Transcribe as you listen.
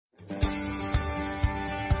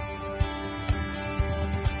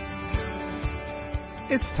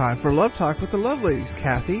It's time for Love Talk with the Lovelies,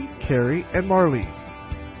 Cathy, Kerri, and Marlene.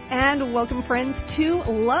 And welcome, friends, to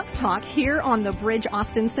Love Talk here on the Bridge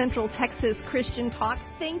Austin Central Texas Christian Talk.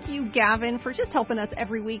 Thank you, Gavin, for just helping us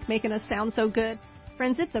every week, making us sound so good.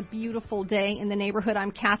 Friends, it's a beautiful day in the neighborhood.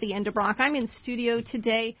 I'm Cathy Endebrock. I'm in studio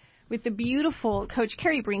today with the beautiful Coach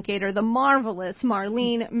Kerri Brinkoeter, the marvelous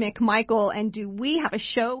Marlene McMichael. And do we have a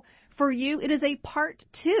show for you? It is a part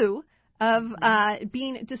 2 of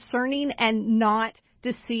being discerning and not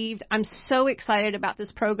deceived. I'm so excited about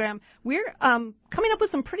this program. We're coming up with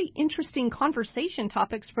some pretty interesting conversation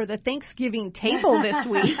topics for the Thanksgiving table this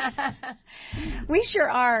week. We sure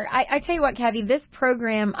are. I tell you what, Cathy, this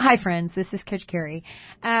program, hi friends, this is Coach Kerri.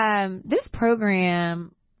 This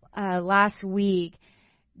program last week,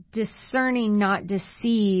 Discerning Not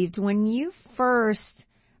Deceived, when you first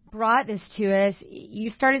brought this to us, you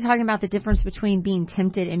started talking about the difference between being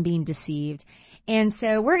tempted and being deceived. And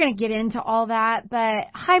so we're going to get into all that. But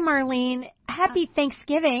hi, Marlene. Happy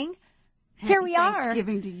Thanksgiving. Here we are.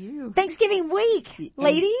 Thanksgiving to you. Thanksgiving week,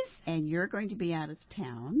 ladies. And you're going to be out of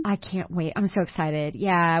town. I can't wait. I'm so excited.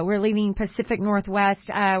 Yeah, we're leaving Pacific Northwest.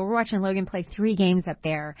 We're watching Logan play 3 games up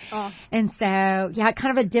there. Oh. And so, yeah,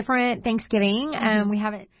 kind of a different Thanksgiving. We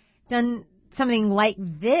haven't done something like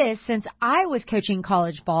this since I was coaching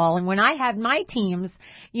college ball and when I had my teams,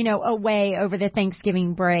 away over the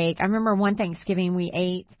Thanksgiving break. I remember one Thanksgiving we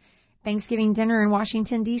ate Thanksgiving dinner in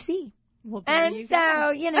Washington, D.C. Well, and so,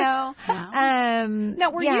 now,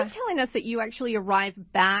 were you telling us that you actually arrived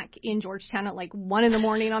back in Georgetown at like 1 a.m.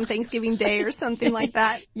 on Thanksgiving Day or something like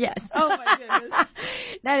that? Yes. Oh, my goodness.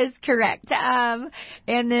 That is correct. And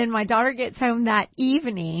then my daughter gets home that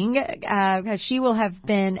evening because she will have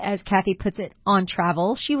been, as Cathy puts it, on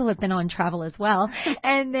travel. She will have been on travel as well.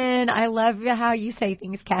 And then I love how you say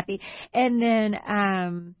things, Cathy. And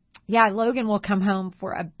then, Logan will come home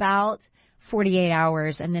for about 48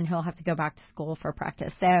 hours, and then he'll have to go back to school for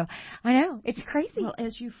practice. So I know it's crazy. Well,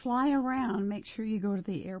 as you fly around, make sure you go to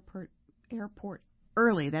the airport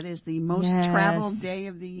early. That is the most traveled day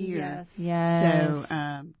of the year. Yes.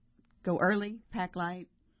 So go early, pack light,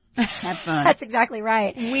 have fun. That's exactly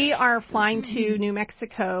right. We are flying to New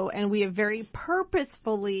Mexico, and we have very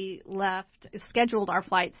purposefully scheduled our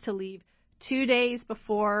flights to leave 2 days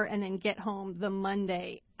before and then get home the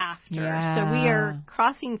Monday after. Yeah. So we are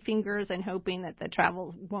crossing fingers and hoping that the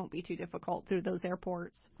travel won't be too difficult through those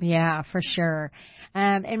airports. Yeah, for sure.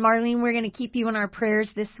 And Marlene, we're going to keep you in our prayers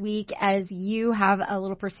this week as you have a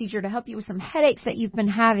little procedure to help you with some headaches that you've been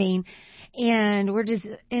having. And we're just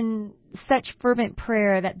in such fervent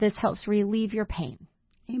prayer that this helps relieve your pain.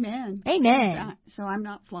 Amen. Amen. So I'm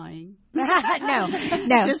not flying. No.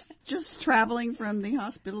 Just traveling from the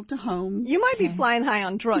hospital to home. You might be flying high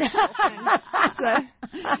on drugs.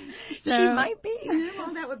 She might be.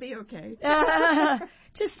 Well, that would be okay.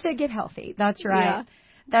 Just to get healthy. That's right. Yeah.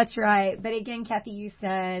 That's right. But again, Cathy, you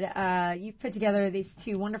said you've put together these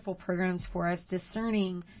 2 wonderful programs for us,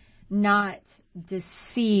 Discerning Not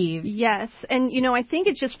Deceived. Yes. And, I think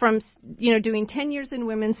it's just from, doing 10 years in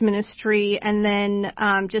women's ministry and then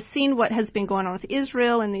just seeing what has been going on with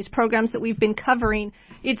Israel and these programs that we've been covering.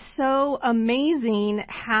 It's so amazing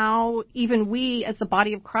how even we as the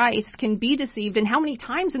body of Christ can be deceived and how many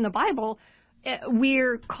times in the Bible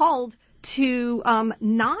we're called to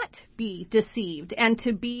not be deceived and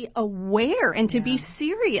to be aware and to be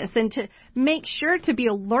serious and to make sure to be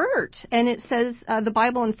alert. And it says, the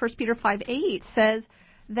Bible in 1 Peter 5:8 says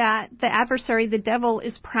that the adversary, the devil,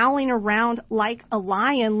 is prowling around like a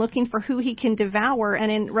lion looking for who he can devour.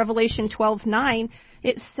 And in Revelation 12:9,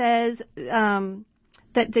 it says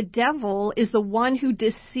that the devil is the one who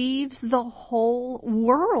deceives the whole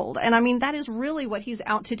world. And that is really what he's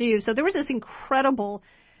out to do. So there was this incredible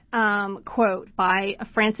quote by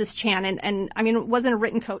Francis Chan, and it wasn't a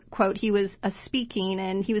written quote. He was speaking,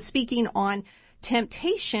 and he was speaking on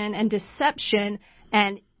temptation and deception,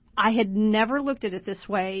 and I had never looked at it this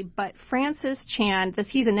way, but Francis Chan,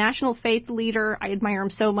 he's a national faith leader. I admire him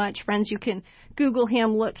so much. Friends, you can Google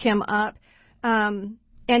him, look him up, and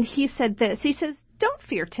he said this. He says, don't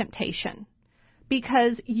fear temptation,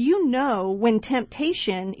 because when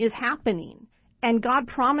temptation is happening. And God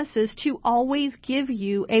promises to always give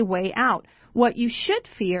you a way out. What you should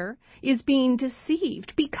fear is being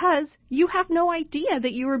deceived because you have no idea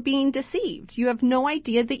that you are being deceived. You have no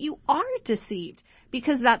idea that you are deceived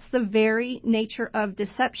because that's the very nature of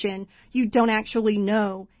deception. You don't actually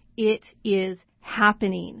know it is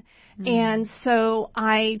happening. And so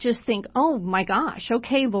I just think, oh my gosh,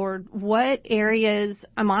 okay, Lord, what areas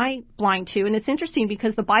am I blind to? And it's interesting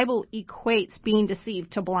because the Bible equates being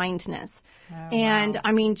deceived to blindness. Oh, and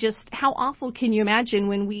wow. Just how awful can you imagine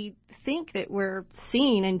when we think that we're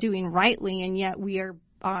seeing and doing rightly, and yet we are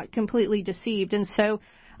completely deceived. And so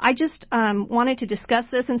I just wanted to discuss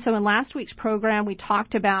this. And so in last week's program, we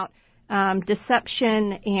talked about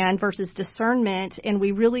deception and versus discernment, and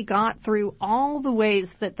we really got through all the ways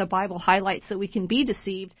that the Bible highlights that we can be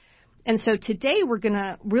deceived. And so today we're going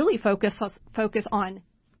to really focus on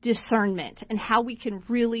discernment and how we can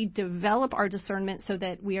really develop our discernment so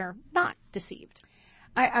that we are not deceived.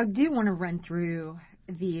 I do want to run through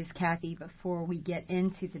these, Cathy, before we get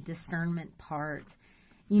into the discernment part.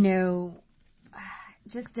 You know,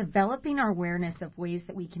 just developing our awareness of ways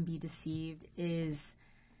that we can be deceived is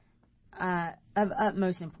of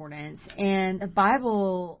utmost importance. And the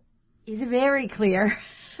Bible is very clear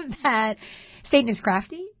that Satan is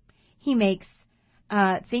crafty. He makes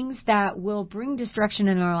things that will bring destruction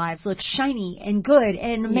in our lives look shiny and good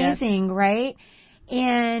and amazing, yes. Right?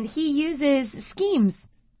 And he uses schemes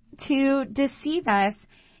to deceive us.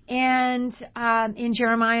 And in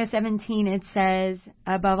Jeremiah 17, it says,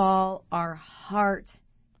 above all, our heart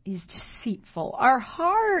is deceitful. Our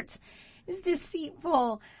heart is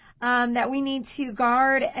deceitful, that we need to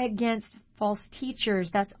guard against false teachers.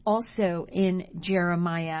 That's also in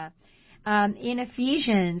Jeremiah. In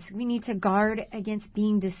Ephesians, we need to guard against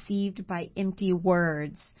being deceived by empty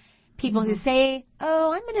words. People who say,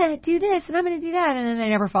 oh, I'm going to do this and I'm going to do that, and then they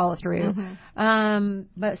never follow through.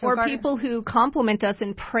 People who compliment us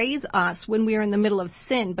and praise us when we are in the middle of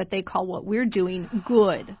sin, but they call what we're doing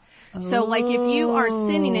good. So like if you are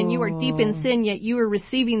sinning and you are deep in sin, yet you are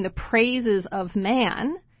receiving the praises of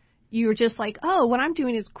man, you're just like, oh, what I'm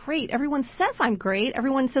doing is great. Everyone says I'm great.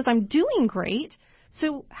 Everyone says I'm doing great.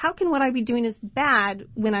 So how can what I be doing is bad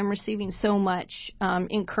when I'm receiving so much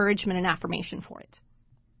encouragement and affirmation for it?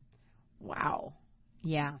 Wow.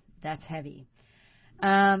 Yeah, that's heavy.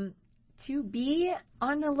 To be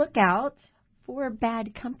on the lookout for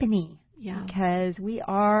bad company. Yeah. Because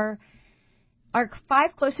our 5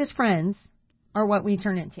 closest friends are what we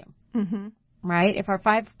turn into. Mm-hmm. Right? If our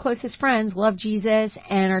 5 closest friends love Jesus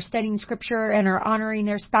and are studying Scripture and are honoring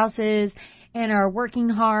their spouses and are working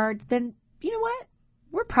hard, then you know what?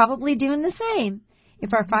 We're probably doing the same.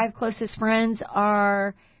 If our 5 closest friends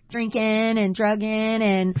are drinking and drugging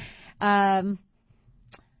and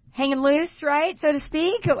hanging loose, right, so to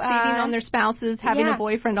speak. Cheating on their spouses, having a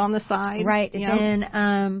boyfriend on the side. Right. Yep.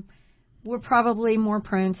 Then we're probably more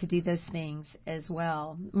prone to do those things as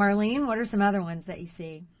well. Marlene, what are some other ones that you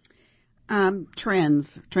see? Trends,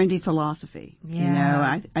 trendy philosophy. Yeah. You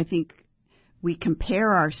know, I think we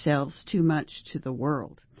compare ourselves too much to the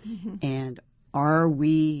world. Mm-hmm. And are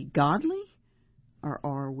we godly or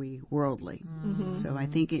are we worldly? Mm-hmm. So I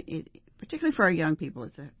think it particularly for our young people,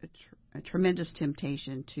 it's a tremendous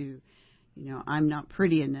temptation to, you know, I'm not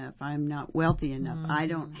pretty enough. I'm not wealthy enough. Mm-hmm. I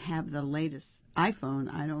don't have the latest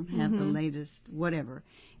iPhone. I don't have the latest whatever.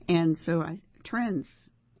 And so trends,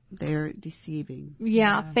 they're deceiving.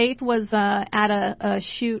 Yeah. Faith was at a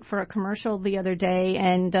shoot for a commercial the other day,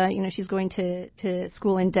 and, you know, she's going to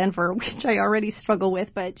school in Denver, which I already struggle with,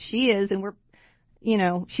 but she is, and we're, you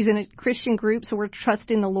know, she's in a Christian group, so we're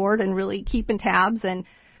trusting the Lord and really keeping tabs.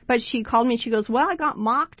 But she called me and she goes, well, I got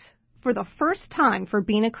mocked for the first time for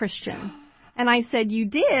being a Christian. And I said, you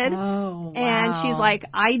did? Oh, wow. And she's like,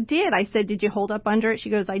 I did. I said, did you hold up under it? She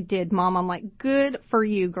goes, I did, Mom. I'm like, good for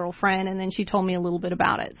you, girlfriend. And then she told me a little bit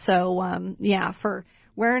about it. So, for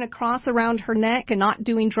wearing a cross around her neck and not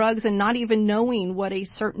doing drugs and not even knowing what a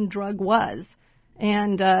certain drug was.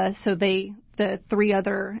 And so the 3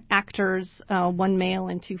 other actors, 1 male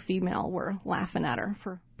and 2 female, were laughing at her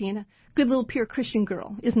for being a good little pure Christian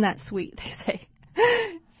girl. Isn't that sweet, they say.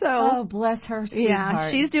 So, oh, bless her sweetheart.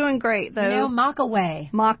 Yeah, she's doing great, though. You know, mock away.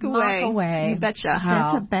 Mock away. Mock away. You betcha.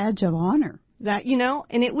 That's a badge of honor. That, you know,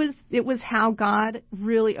 and it was how God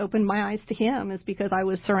really opened my eyes to him, is because I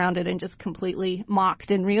was surrounded and just completely mocked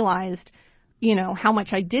and realized, you know, how much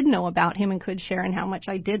I did know about him and could share and how much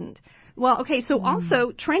I didn't. Well, okay, so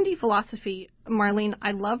also trendy philosophy, Marlene,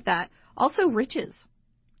 I love that. Also riches.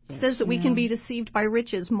 It says that we can be deceived by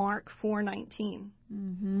riches, Mark 4:19.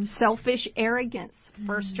 Mm-hmm. Selfish arrogance,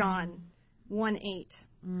 1 John 1:8.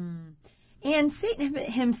 And Satan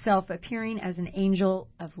himself appearing as an angel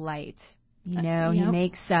of light. You know, he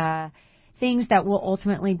makes things that will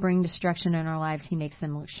ultimately bring destruction in our lives, he makes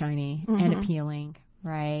them look shiny and appealing,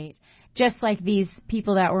 right? Just like these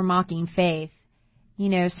people that were mocking faith. You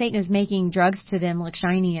know, Satan is making drugs to them look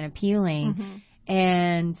shiny and appealing,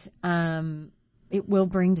 and it will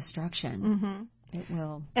bring destruction. It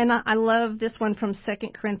will. And I love this one from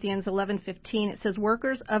 2 Corinthians 11:15. It says,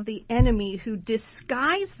 workers of the enemy who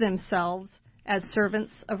disguise themselves as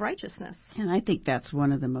servants of righteousness. And I think that's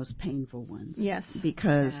one of the most painful ones. Yes.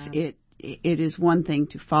 Because it is one thing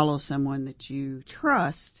to follow someone that you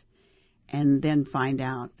trust and then find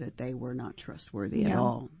out that they were not trustworthy at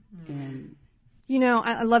all. And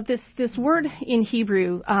I love this word in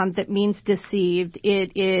Hebrew that means deceived.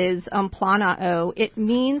 It is planao. It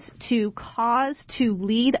means to cause to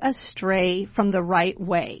lead astray from the right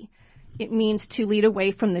way. It means to lead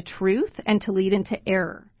away from the truth and to lead into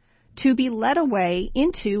error. To be led away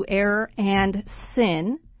into error and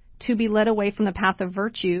sin, to be led away from the path of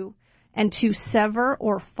virtue, and to sever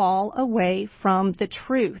or fall away from the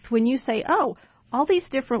truth. When you say, all these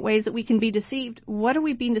different ways that we can be deceived, what are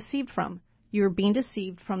we being deceived from? You're being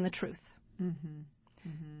deceived from the truth. Mm-hmm.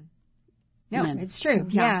 Mm-hmm. No, it's true.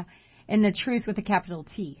 Yeah. And the truth with a capital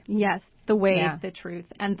T. Yes, the way, the truth,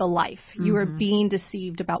 and the life. Mm-hmm. You are being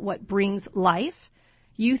deceived about what brings life.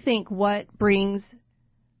 You think what brings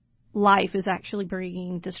life is actually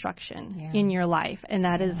bringing destruction in your life, and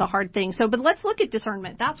that is a hard thing. So, but let's look at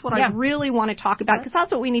discernment. That's what I really want to talk about, because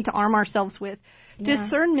that's what we need to arm ourselves with.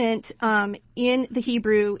 Discernment, in the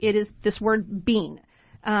Hebrew, it is this word being.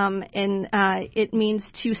 And it means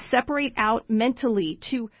to separate out mentally,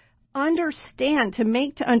 to understand, to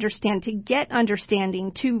make to understand, to get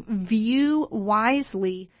understanding, to view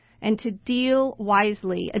wisely, and to deal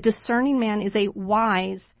wisely. A discerning man is a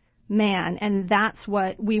wise man, and that's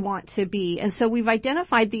what we want to be. And so we've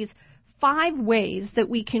identified these 5 ways that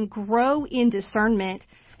we can grow in discernment,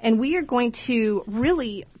 and we are going to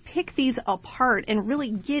really pick these apart and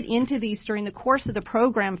really get into these during the course of the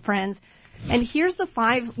program, friends. And here's the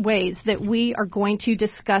 5 ways that we are going to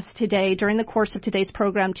discuss today during the course of today's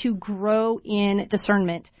program to grow in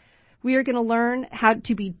discernment. We are going to learn how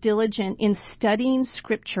to be diligent in studying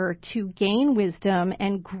Scripture to gain wisdom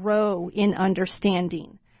and grow in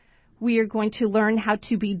understanding. We are going to learn how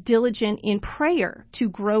to be diligent in prayer to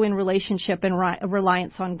grow in relationship and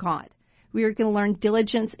reliance on God. We are going to learn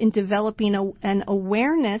diligence in developing an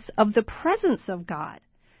awareness of the presence of God,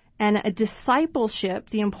 and a discipleship,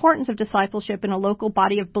 the importance of discipleship in a local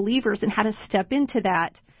body of believers and how to step into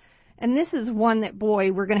that. And this is one that,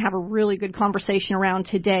 boy, we're going to have a really good conversation around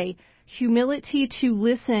today. Humility to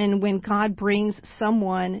listen when God brings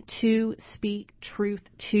someone to speak truth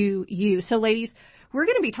to you. So, ladies, we're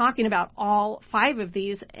going to be talking about all 5 of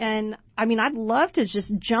these. And, I'd love to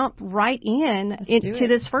just jump right into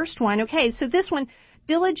this first one. Okay, so this one,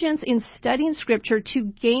 diligence in studying Scripture to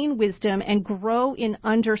gain wisdom and grow in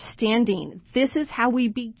understanding. This is how we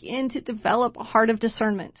begin to develop a heart of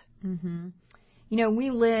discernment. Mm-hmm. We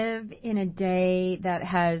live in a day that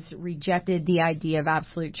has rejected the idea of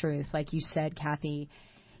absolute truth, like you said, Cathy.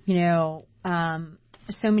 So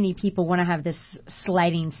many people want to have this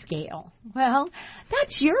sliding scale. Well,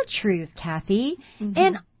 that's your truth, Cathy,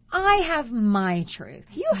 and I have my truth.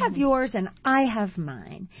 You have yours, and I have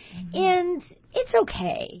mine. And it's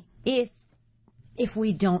okay if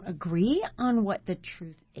we don't agree on what the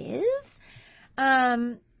truth is.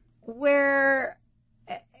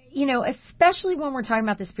 Especially when we're talking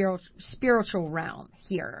about the spiritual realm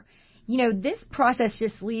here. This process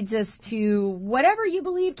just leads us to whatever you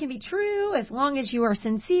believe can be true as long as you are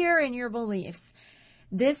sincere in your beliefs.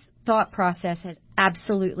 This thought process has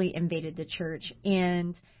absolutely invaded the church,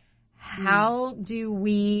 and how do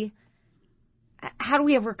we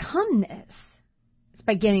overcome this? It's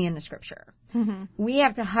by getting in the Scripture. Mm-hmm. We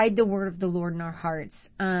have to hide the word of the Lord in our hearts.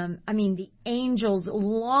 The angels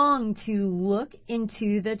long to look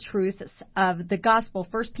into the truths of the gospel.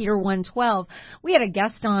 1 Peter 1:12. We had a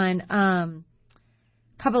guest on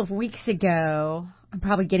a couple of weeks ago. I'm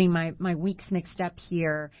probably getting my weeks mixed up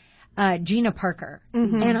here. Gina Parker.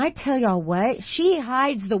 Mm-hmm. And I tell y'all what, she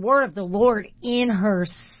hides the word of the Lord in her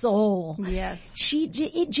soul. Yes.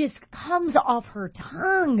 It just comes off her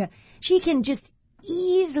tongue. She can just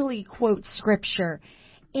easily quote Scripture.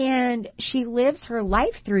 And she lives her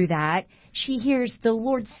life through that. She hears the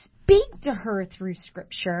Lord speak to her through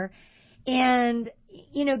Scripture. And,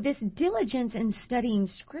 this diligence in studying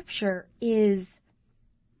Scripture is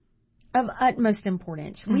of utmost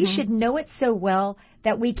importance. Mm-hmm. We should know it so well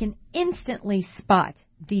that we can instantly spot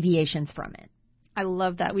deviations from it. I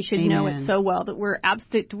love that. We should know it so well that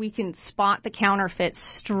we can spot the counterfeit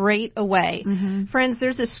straight away. Mm-hmm. Friends,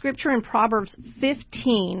 there's a scripture in Proverbs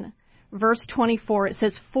 15, verse 24. It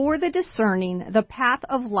says, "For the discerning, the path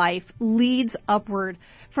of life leads upward."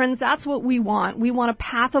 Friends, that's what we want. We want a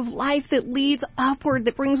path of life that leads upward,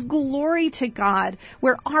 that brings glory to God,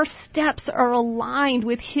 where our steps are aligned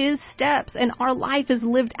with His steps and our life is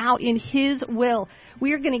lived out in His will.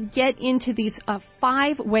 We are going to get into these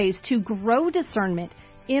 5 ways to grow discernment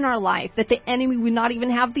in our life that the enemy would not even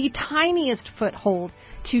have the tiniest foothold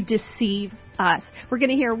to deceive us. We're going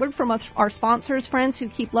to hear a word from our sponsors, friends, who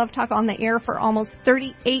keep Love Talk on the air for almost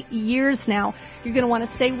 38 years now. You're going to want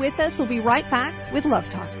to stay with us. We'll be right back with Love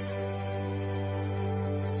Talk.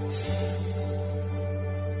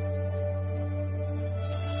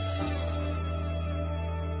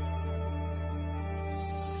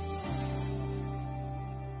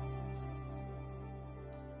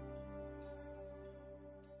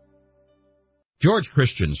 George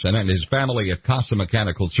Christensen and his family at Casa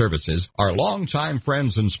Mechanical Services are longtime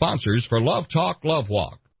friends and sponsors for Love Talk, Love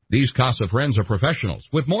Walk. These Casa friends are professionals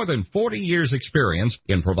with more than 40 years' experience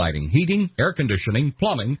in providing heating, air conditioning,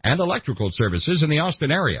 plumbing, and electrical services in the Austin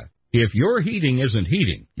area. If your heating isn't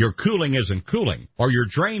heating, your cooling isn't cooling, or your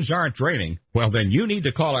drains aren't draining, well, then you need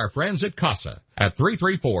to call our friends at Casa at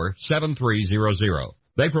 334-7300.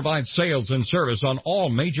 They provide sales and service on all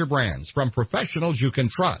major brands from professionals you can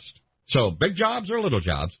trust. So big jobs or little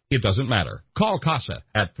jobs, it doesn't matter. Call Casa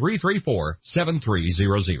at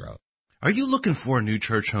 334-7300. Are you looking for a new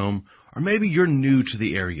church home? Or maybe you're new to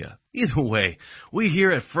the area? Either way, we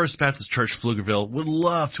here at First Baptist Church Pflugerville would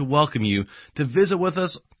love to welcome you to visit with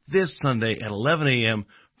us this Sunday at 11 a.m.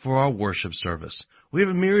 for our worship service. We have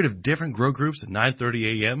a myriad of different grow groups at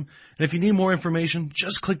 9:30 a.m. And if you need more information,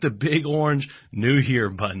 just click the big orange New Here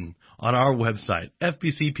button on our website,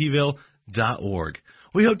 fbcpville.org.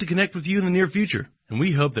 We hope to connect with you in the near future, and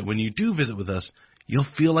we hope that when you do visit with us, you'll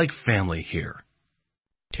feel like family here.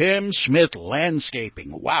 Tim Smith Landscaping.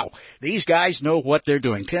 Wow, these guys know what they're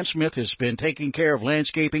doing. Tim Smith has been taking care of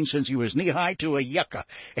landscaping since he was knee-high to a yucca,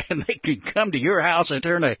 and they can come to your house and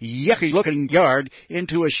turn a yucky-looking yard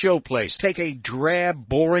into a showplace. Take a drab,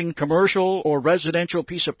 boring commercial or residential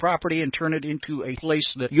piece of property and turn it into a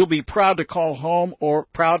place that you'll be proud to call home or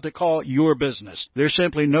proud to call your business. There's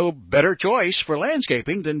simply no better choice for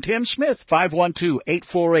landscaping than Tim Smith.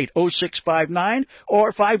 512-848-0659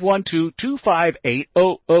 or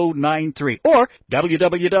 512-258-0093 or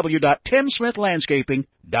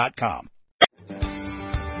www.timsmithlandscaping.com.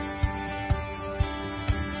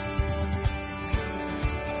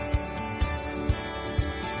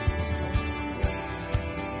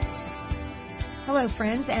 Hello,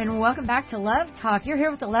 friends, and welcome back to Love Talk. You're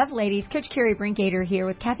here with the Love Ladies. Coach Kerri Brinkoeter here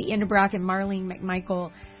with Cathy Endebrock and Marlene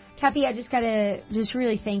McMichael. Cathy, I just got to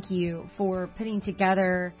really thank you for putting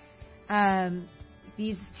together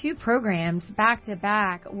these two programs back to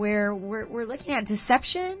back where we're looking at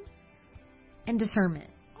deception and discernment.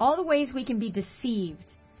 All the ways we can be deceived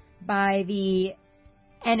by the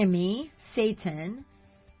enemy, Satan,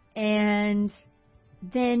 and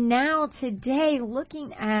then now today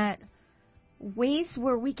looking at ways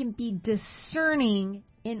where we can be discerning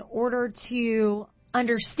in order to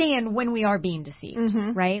understand when we are being deceived,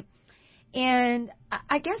 right? And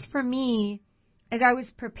I guess for me, as I was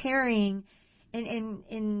preparing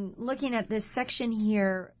and looking at this section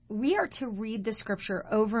here, we are to read the Scripture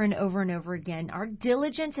over and over and over again. Our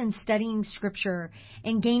diligence in studying Scripture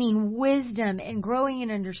and gaining wisdom and growing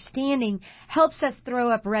in understanding helps us throw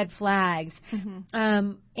up red flags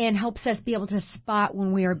and helps us be able to spot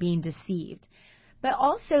when we are being deceived. But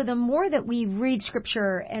also, the more that we read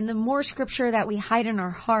Scripture and the more Scripture that we hide in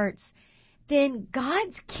our hearts, then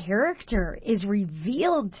God's character is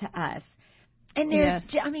revealed to us. And there's,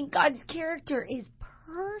 God's character is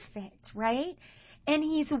perfect, right? And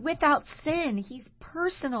He's without sin. He's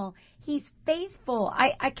personal. He's faithful.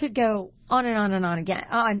 I could go on and on and on again.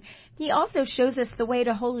 He also shows us the way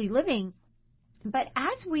to holy living. But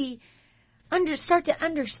as we start to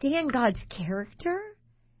understand God's character,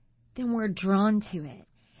 then we're drawn to it.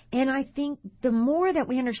 And I think the more that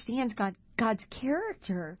we understand God's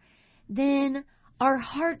character, then our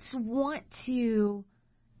hearts want to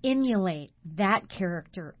emulate that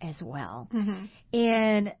character as well.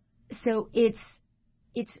 And so it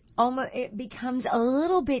becomes a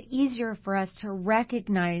little bit easier for us to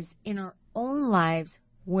recognize in our own lives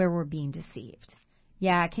where we're being deceived.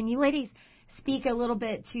 Yeah, can you ladies speak a little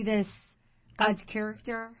bit to this God's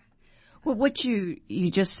character? Well, what you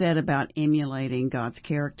just said about emulating God's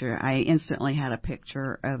character, I instantly had a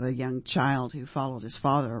picture of a young child who followed his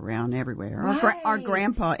father around everywhere, right. our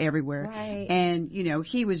grandpa everywhere. Right. And,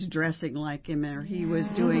 he was dressing like him or he was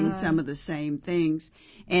doing some of the same things.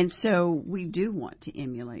 And so we do want to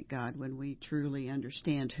emulate God when we truly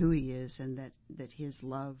understand who He is and that His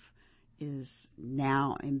love is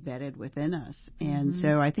now embedded within us. And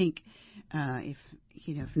so I think if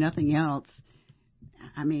nothing else,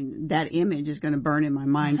 that image is going to burn in my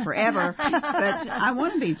mind forever. But I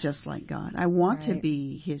want to be just like God. I want to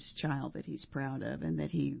be His child that He's proud of and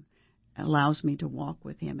that He allows me to walk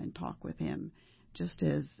with Him and talk with Him just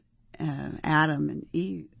as Adam and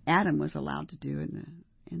Eve, Adam was allowed to do in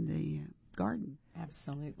the garden.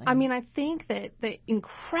 Absolutely. I mean, I think that the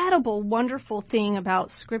incredible, wonderful thing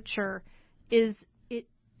about Scripture is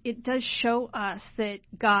it does show us that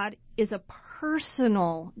God is a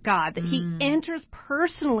personal God, that He enters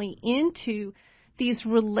personally into these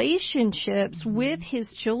relationships with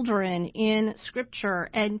His children in Scripture,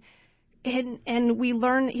 and we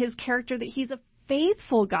learn His character, that He's a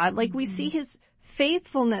faithful God. Like we see His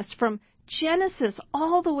faithfulness from Genesis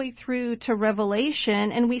all the way through to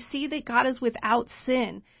Revelation, and we see that God is without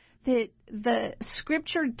sin, that the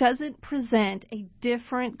Scripture doesn't present a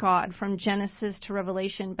different God from Genesis to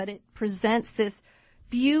Revelation, but it presents this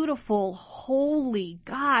beautiful, holy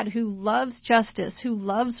God who loves justice, who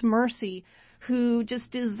loves mercy, who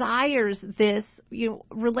just desires this,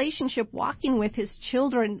 relationship, walking with His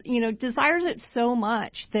children, desires it so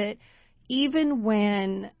much that even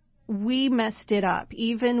when we messed it up,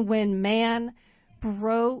 even when man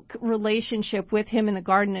broke relationship with Him in the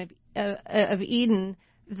Garden of Eden,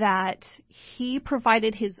 that He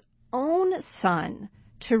provided His own Son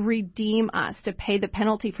to redeem us, to pay the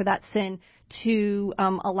penalty for that sin, to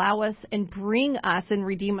allow us and bring us and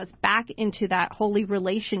redeem us back into that holy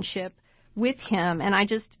relationship with Him. And I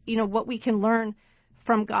just, what we can learn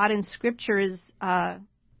from God in Scripture is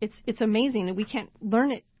it's amazing, and we can't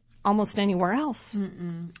learn it almost anywhere else.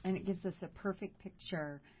 And it gives us a perfect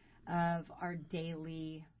picture of our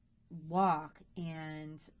daily walk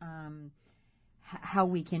and how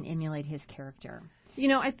we can emulate His character.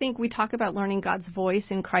 I think we talk about learning God's voice,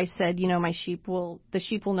 and Christ said, the sheep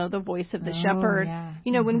will know the voice of the shepherd.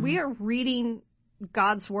 Yeah. When we are reading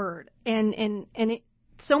God's word, and it,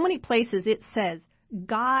 so many places it says,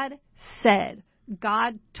 God said,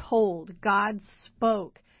 God told, God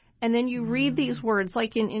spoke. And then you read these words,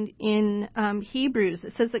 like in Hebrews,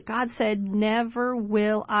 it says that God said, never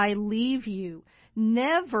will I leave you.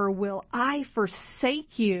 Never will I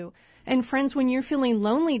forsake you. And friends, when you're feeling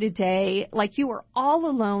lonely today, like you are all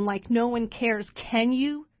alone, like no one cares, can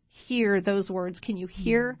you hear those words? Can you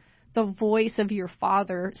hear the voice of your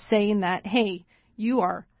Father saying that, hey, you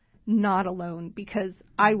are not alone because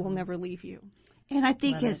I will never leave you? And I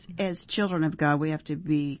think as children of God, we have to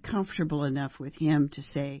be comfortable enough with Him to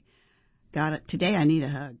say, God, today I need a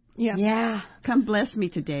hug. Yeah. Come bless me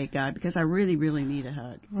today, God, because I really, really need a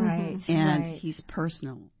hug. Right. And right. He's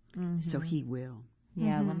personal, so He will.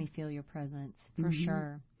 Yeah, let me feel your presence, for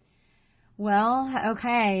sure. Well,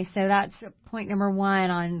 okay, so that's point number one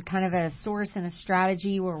on kind of a source and a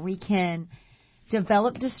strategy where we can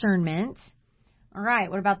develop discernment. All right,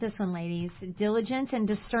 what about this one, ladies? Diligence and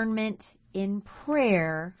discernment in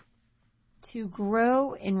prayer to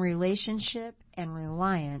grow in relationship and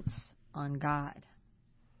reliance on God.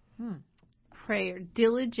 Prayer,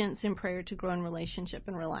 diligence in prayer to grow in relationship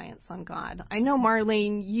and reliance on God. I know,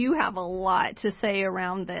 Marlene, you have a lot to say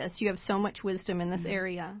around this. You have so much wisdom in this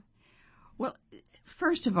area. Well,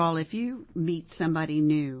 first of all, if you meet somebody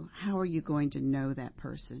new, how are you going to know that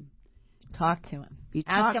person? Talk to him. You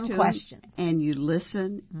ask him questions. And you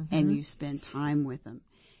listen and you spend time with them.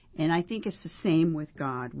 And I think it's the same with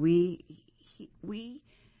God. We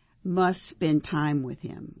must spend time with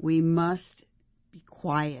Him. We must be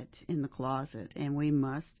quiet in the closet, and we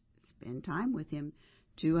must spend time with Him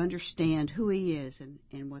to understand who He is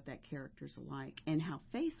and what that character's like and how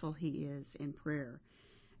faithful He is in prayer.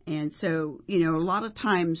 And so, a lot of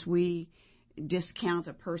times we discount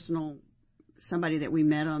somebody that we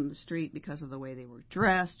met on the street because of the way they were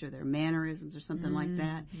dressed or their mannerisms or something like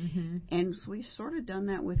that. And we've sort of done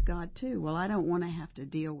that with God too. Well, I don't want to have to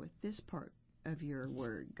deal with this part of your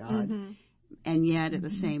word, God. And yet at the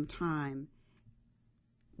same time,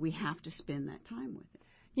 we have to spend that time with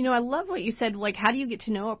it. I love what you said, like, how do you get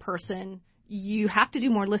to know a person? You have to do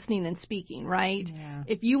more listening than speaking, right? Yeah.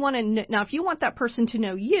 If you want to now, if you want that person to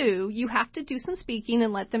know you, you have to do some speaking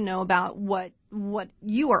and let them know about what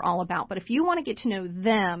you are all about. But if you want to get to know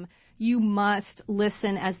them, you must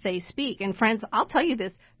listen as they speak. And friends, I'll tell you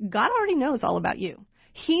this, God already knows all about you.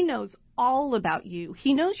 He knows all about you.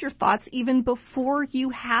 He knows your thoughts even before you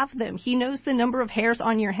have them. He knows the number of hairs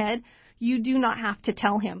on your head. You do not have to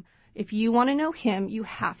tell Him. If you want to know Him, you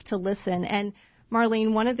have to listen. And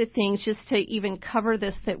Marlene, one of the things, just to even cover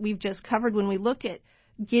this that we've just covered, when we look at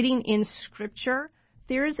getting in Scripture,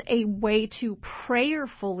 there's a way to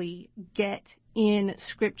prayerfully get in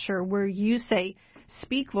Scripture where you say,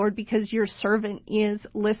 speak, Lord, because your servant is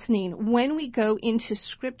listening. When we go into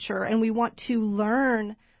Scripture and we want to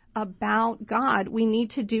learn about God, we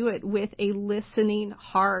need to do it with a listening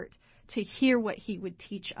heart to hear what He would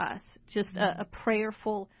teach us. Just a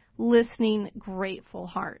prayerful, listening, grateful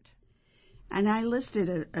heart. And I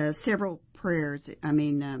listed several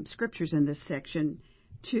scriptures in this section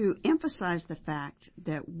to emphasize the fact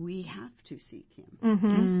that we have to seek Him.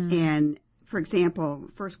 Mm-hmm. And, for example,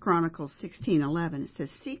 1 Chronicles 16:11, it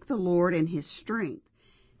says, "Seek the Lord in His strength.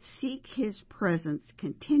 Seek His presence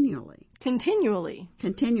continually." Continually.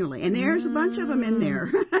 And there's a bunch of them in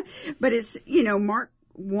there. But it's, Mark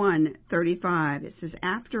 1:35, it says,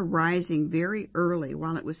 "After rising very early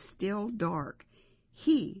while it was still dark,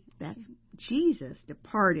 He," that's Jesus,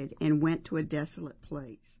 "departed and went to a desolate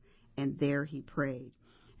place, and there He prayed."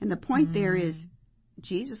 And the point there is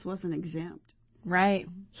Jesus wasn't exempt. Right.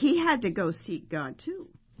 He had to go seek God too.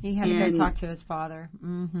 He had to go talk to His Father.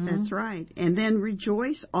 Mm-hmm. That's right. And then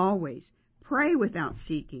rejoice always. Pray without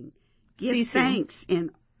ceasing. Give thanks in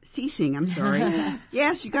ceasing. I'm sorry.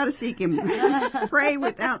 Yes, you got to seek Him. Pray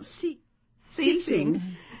without ceasing.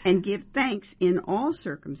 And give thanks in all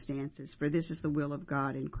circumstances, for this is the will of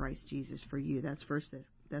God in Christ Jesus for you. That's 1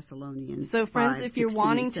 Thessalonians. So, friends, 5, if you're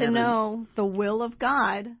wanting to know the will of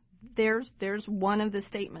God, there's one of the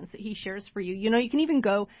statements that He shares for you. You can even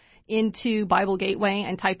go into Bible Gateway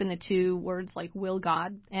and type in the two words like "will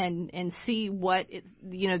God" and see what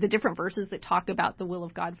the different verses that talk about the will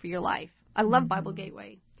of God for your life. I love Bible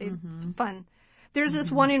Gateway. It's fun. There's this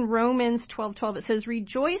one in Romans 12:12. It says,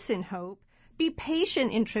 "Rejoice in hope. Be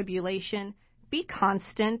patient in tribulation. Be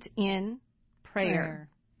constant in prayer."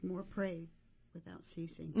 More pray without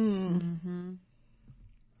ceasing. Mm-hmm.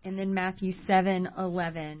 And then Matthew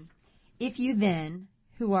 7:11. "If you then,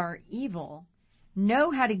 who are evil,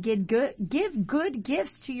 know how to give good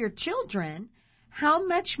gifts to your children, how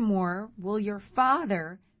much more will your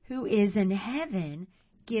Father who is in heaven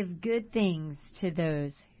give good things to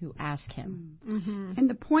those who ask Him?" Mm-hmm. And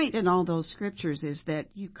the point in all those scriptures is that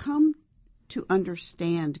you come to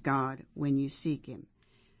understand God when you seek Him.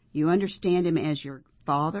 You understand Him as your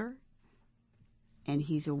Father, and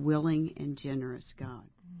He's a willing and generous God.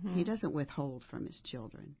 Mm-hmm. He doesn't withhold from His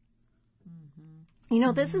children.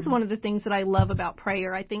 Mm-hmm. This is one of the things that I love about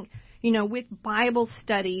prayer. I think, with Bible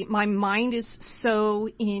study, my mind is so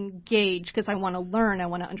engaged because I want to learn, I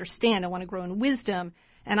want to understand, I want to grow in wisdom,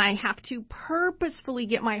 and I have to purposefully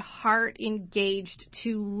get my heart engaged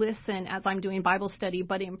to listen as I'm doing Bible study.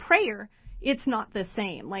 But in prayer, it's not the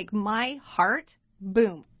same. Like, my heart,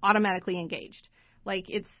 boom, automatically engaged. Like,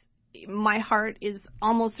 my heart is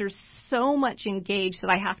almost, there's so much engaged that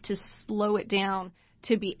I have to slow it down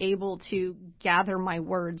to be able to gather my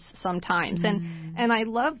words sometimes. And I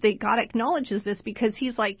love that God acknowledges this, because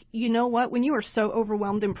He's like, you know what, when you are so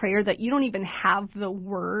overwhelmed in prayer that you don't even have the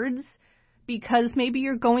words, because maybe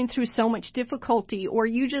you're going through so much difficulty, or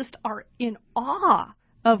you just are in awe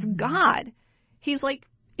of God, He's like,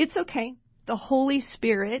 it's okay. The Holy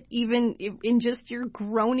Spirit, even in just your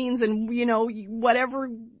groanings and, whatever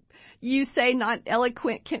you say, not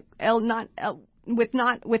eloquent,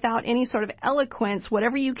 without any sort of eloquence,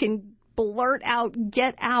 whatever you can blurt out,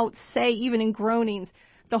 get out, say, even in groanings,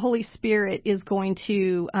 the Holy Spirit is going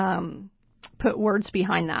to put words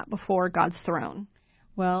behind that before God's throne.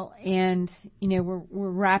 Well, and, we're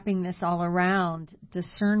wrapping this all around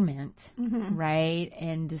discernment, right?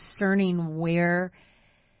 And discerning where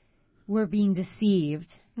we're being deceived.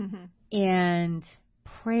 And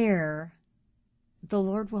prayer, the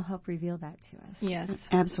Lord will help reveal that to us. Yes.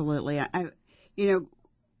 Absolutely. I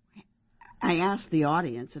asked the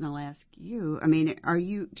audience, and I'll ask you,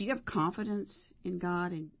 do you have confidence in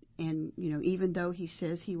God? And even though He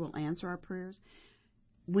says He will answer our prayers,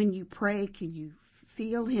 when you pray, can you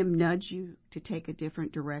feel Him nudge you to take a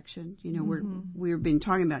different direction? We've been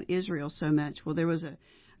talking about Israel so much. Well, there was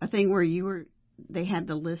a thing where they had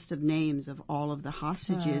the list of names of all of the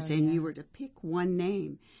hostages, and you were to pick one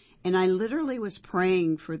name. And I literally was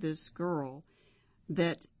praying for this girl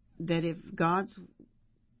that if God's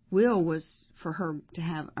will was for her to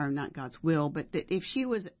have, or not God's will, but that if she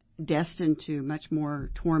was destined to much more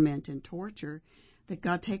torment and torture, that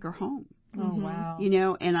God take her home. Oh, wow.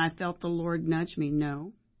 And I felt the Lord nudge me,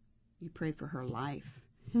 no, you pray for her life.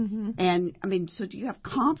 And, so do you have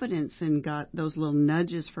confidence in God, those little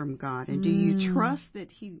nudges from God? And do you trust that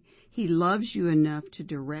He loves you enough to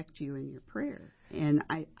direct you in your prayer? And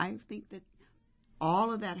I think that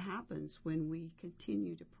all of that happens when we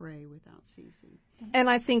continue to pray without ceasing. And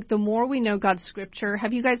I think the more we know God's Scripture,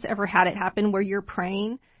 have you guys ever had it happen where you're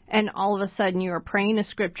praying and all of a sudden you're praying a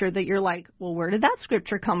Scripture that you're like, well, where did that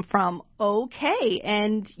Scripture come from? Okay.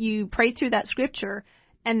 And you pray through that Scripture,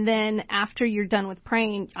 and then after you're done with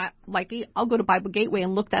praying, I'll go to Bible Gateway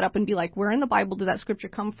and look that up and be like, where in the Bible did that Scripture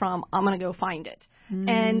come from? I'm going to go find it.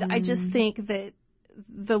 And I just think that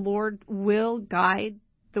the Lord will guide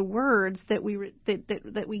the words that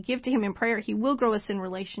we give to him in prayer, he will grow us in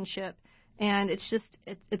relationship. And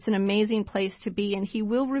it's an amazing place to be. And he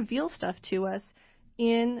will reveal stuff to us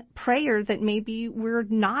in prayer that maybe we're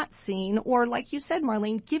not seeing, or like you said,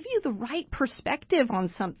 Marlene, give you the right perspective on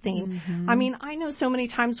something. Mm-hmm. I mean, I know so many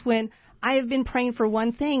times when I have been praying for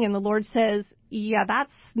one thing and the Lord says, yeah,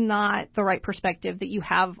 that's not the right perspective that you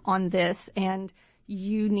have on this, and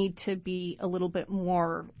you need to be a little bit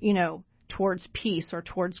more, towards peace or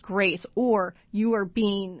towards grace, or you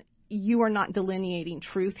are not delineating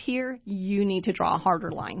truth here. You need to draw a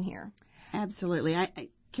harder line here. Absolutely.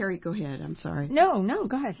 Kerri, go ahead. I'm sorry. No,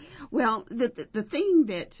 go ahead. Well, the thing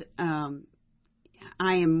that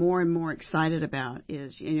I am more and more excited about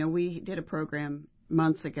is, we did a program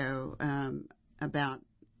months ago about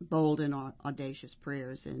bold and audacious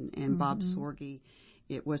prayers, and Mm-hmm. Bob Sorge,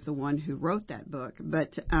 it was the one who wrote that book.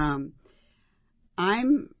 But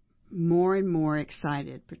I'm more and more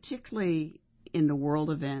excited, particularly in the world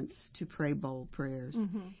events, to pray bold prayers.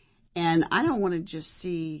 Mm-hmm. And I don't want to just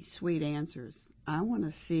see sweet answers. I want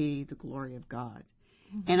to see the glory of God.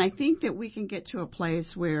 Mm-hmm. And I think that we can get to a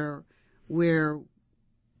place where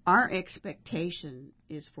our expectation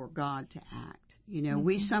is for God to act. Mm-hmm.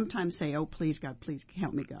 We sometimes say, oh, please, God, please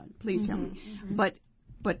help me, God. Please help me. Mm-hmm.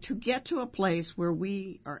 But to get to a place where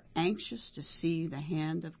we are anxious to see the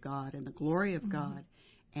hand of God and the glory of God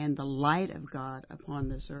and the light of God upon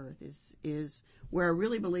this earth is where I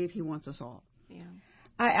really believe he wants us all. Yeah.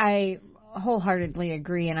 I wholeheartedly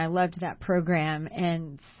agree, and I loved that program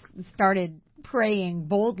and started praying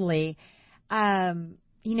boldly.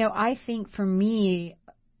 I think for me,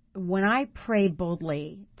 when I pray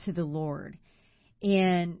boldly to the Lord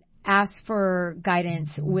and ask for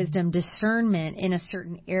guidance, wisdom, discernment in a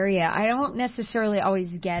certain area, I don't necessarily always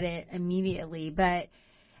get it immediately, but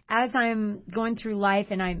as I'm going through life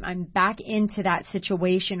and I'm back into that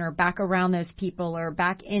situation or back around those people or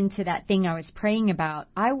back into that thing I was praying about,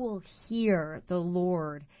 I will hear the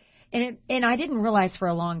Lord. And I didn't realize for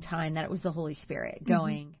a long time that it was the Holy Spirit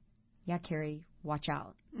going, yeah, Kerri, watch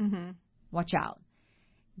out. Mm-hmm. Watch out.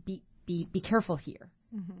 Be careful here.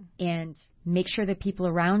 Mm-hmm. And make sure that people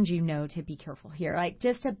around you know to be careful here. Like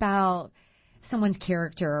just about someone's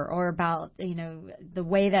character or about, the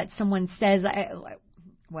way that someone says,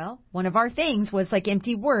 well, one of our things was like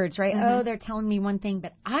empty words, right? Mm-hmm. Oh, they're telling me one thing,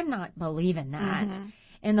 but I'm not believing that. Mm-hmm.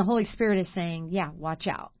 And the Holy Spirit is saying, yeah, watch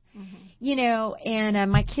out. Mm-hmm. And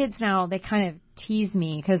my kids now, they kind of tease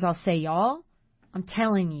me because I'll say, y'all, I'm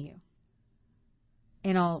telling you.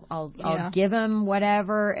 And I'll give them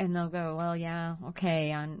whatever, and they'll go, well, yeah,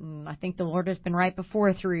 okay, I think the Lord has been right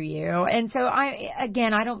before through you. And so I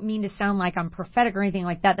don't mean to sound like I'm prophetic or anything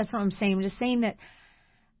like that. That's what I'm saying. I'm just saying that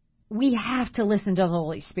we have to listen to the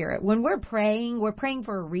Holy Spirit. When we're praying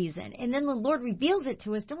for a reason. And then the Lord reveals it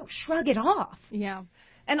to us. Don't shrug it off. Yeah.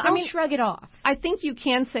 And Don't shrug it off. I think you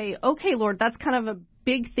can say, okay, Lord, that's kind of a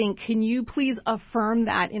big thing. Can you please affirm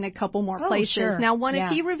that in a couple more places? Sure. Now,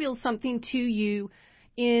 if he reveals something to you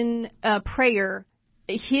in prayer,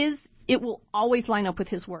 it will always line up with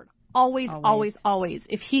his word. Always.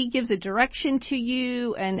 If he gives a direction to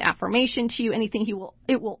you, an affirmation to you, anything,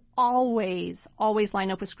 it will always line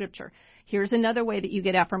up with Scripture. Here's another way that you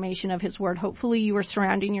get affirmation of his word. Hopefully you are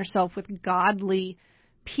surrounding yourself with godly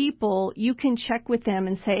people. You can check with them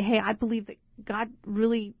and say, hey, I believe that God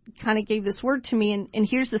really kind of gave this word to me, and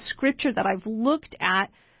here's the Scripture that I've looked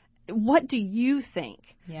at. What do you think?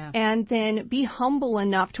 Yeah. And then be humble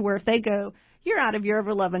enough to where if they go, you're out of your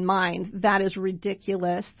ever-loving mind, that is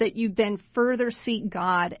ridiculous, that you then further seek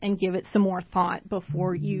God and give it some more thought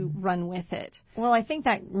before you run with it. Well, I think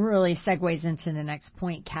that really segues into the next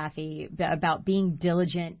point, Cathy, about being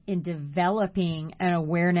diligent in developing an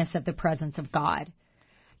awareness of the presence of God.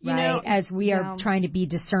 Right? As we are trying to be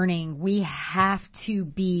discerning, we have to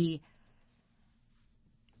be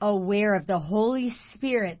aware of the Holy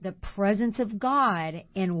Spirit, the presence of God,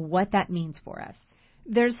 and what that means for us.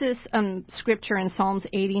 There's this scripture in Psalms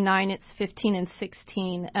 89, it's 15 and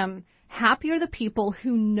 16. Happy are the people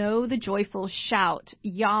who know the joyful shout,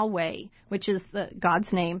 Yahweh, which is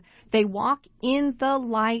God's name. They walk in the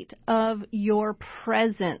light of your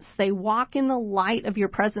presence. They walk in the light of your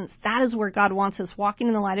presence. That is where God wants us, walking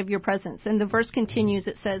in the light of your presence. And the verse continues,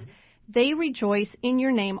 it says, they rejoice in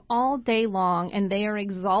your name all day long, and they are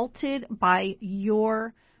exalted by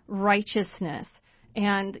your righteousness.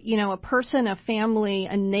 And, a person, a family,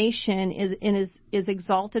 a nation is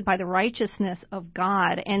exalted by the righteousness of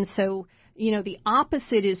God. And so, the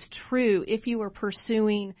opposite is true. If you are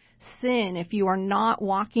pursuing sin, if you are not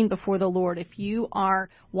walking before the Lord, if you are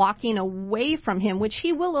walking away from Him, which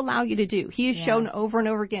He will allow you to do. He has shown over and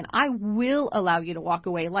over again, I will allow you to walk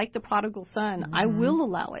away, like the prodigal son. I will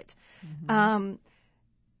allow it. And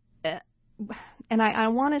I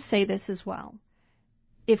want to say this as well.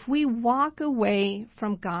 If we walk away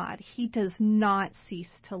from God, He does not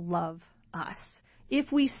cease to love us.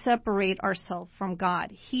 If we separate ourselves from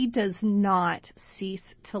God, He does not cease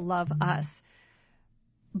to love us.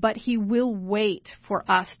 But He will wait for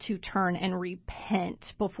us to turn and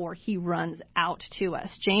repent before He runs out to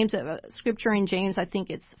us. James, scripture in James, I think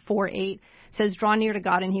it's 4:8, says, draw near to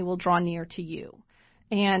God and He will draw near to you.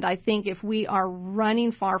 And I think if we are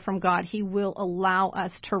running far from God, He will allow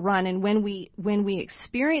us to run. And when we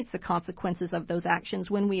experience the consequences of those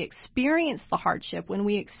actions, when we experience the hardship, when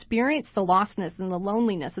we experience the lostness and the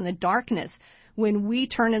loneliness and the darkness, when we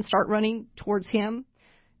turn and start running towards Him,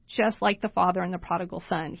 just like the father and the prodigal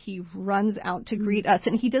son, He runs out to greet us.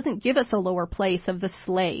 And He doesn't give us a lower place of the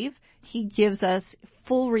slave. He gives us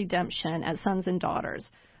full redemption as sons and daughters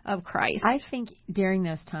of Christ. I think during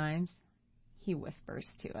those times, He whispers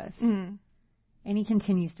to us. And He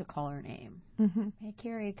continues to call our name. Hey,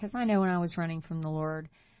 Kerri, because I know when I was running from the Lord,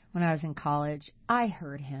 when I was in college, I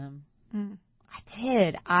heard Him. I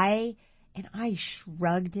did. I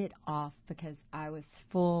shrugged it off because I was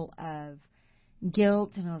full of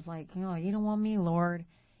guilt, and I was like, oh, you don't want me, Lord.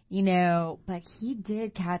 But He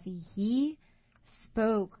did, Cathy. He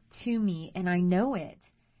spoke to me, and I know it.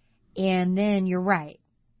 And then you're right.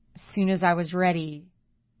 As soon as I was ready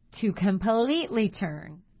to completely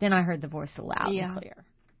turn, then I heard the voice loud and clear.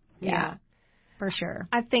 Yeah, for sure.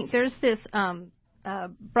 I think there's this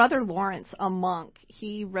Brother Lawrence, a monk.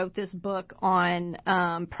 He wrote this book on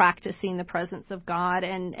practicing the presence of God,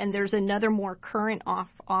 and there's another more current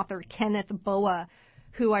author, Kenneth Boa,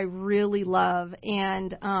 who I really love,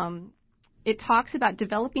 and it talks about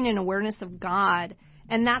developing an awareness of God.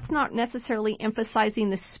 And that's not necessarily emphasizing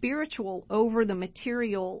the spiritual over the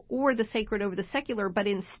material or the sacred over the secular, but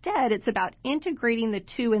instead it's about integrating the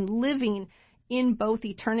two and living in both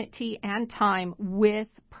eternity and time with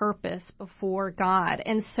purpose before God.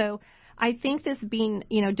 And so I think this being,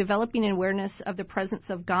 developing an awareness of the presence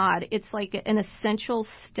of God, it's like an essential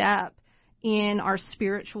step in our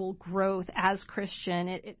spiritual growth as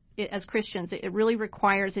Christians. It really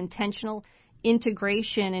requires intentional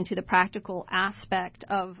integration into the practical aspect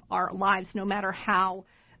of our lives, no matter how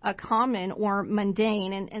common or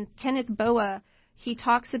mundane. And Kenneth Boa, he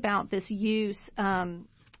talks about this use,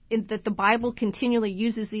 that the Bible continually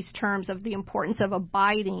uses these terms of the importance of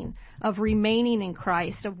abiding, of remaining in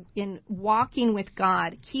Christ, of in walking with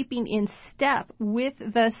God, keeping in step with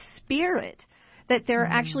the Spirit, that there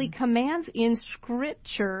are actually commands in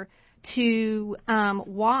Scripture to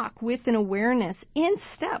walk with an awareness in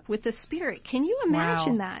step with the Spirit. Can you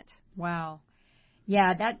imagine that? Wow.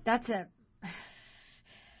 Yeah, that's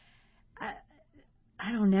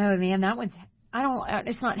I don't know, man. That one's,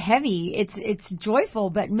 it's not heavy. It's joyful,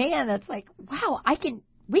 but man, that's like, wow,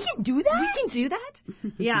 we can do that? We can do that?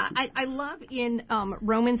 Yeah. I love in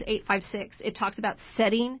Romans 8:5-6, it talks about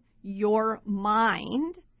setting your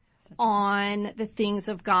mind on the things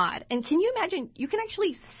of God. And can you imagine, you can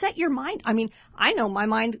actually set your mind. I mean, I know my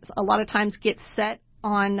mind a lot of times gets set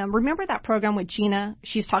on, remember that program with Gina?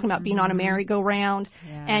 She's talking about being on a merry-go-round,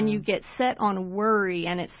 and you get set on worry,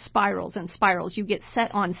 and it spirals and spirals. You get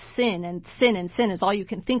set on sin, and sin is all you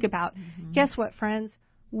can think about. Guess what, friends?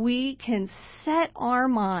 We can set our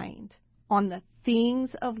mind on the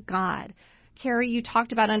things of God. Kerri, you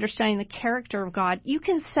talked about understanding the character of God. You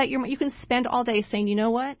can spend all day saying, you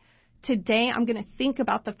know what? Today I'm going to think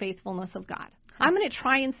about the faithfulness of God. I'm going to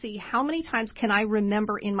try and see how many times can I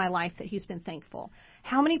remember in my life that He's been thankful.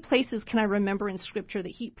 How many places can I remember in Scripture that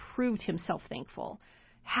He proved Himself thankful?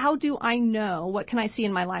 How do I know, what can I see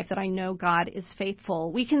in my life that I know God is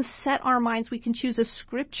faithful? We can set our minds, we can choose a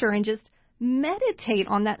Scripture and just meditate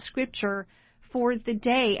on that Scripture for the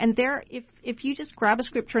day. And there, if you just grab a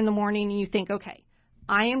Scripture in the morning and you think, okay,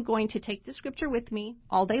 I am going to take this Scripture with me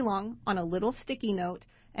all day long on a little sticky note,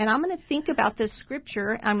 and I'm going to think about this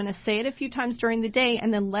Scripture. I'm going to say it a few times during the day,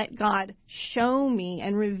 and then let God show me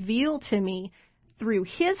and reveal to me through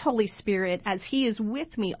His Holy Spirit as He is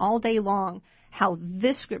with me all day long how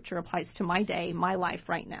this Scripture applies to my day, my life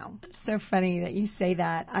right now. So funny that you say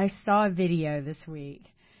that. I saw a video this week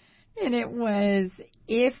And it was,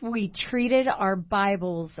 if we treated our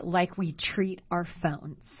Bibles like we treat our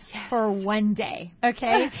phones for one day,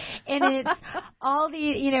 okay? And it's all the,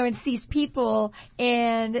 it's these people,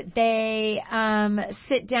 and they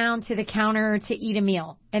sit down to the counter to eat a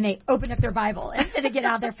meal, and they open up their Bible instead of get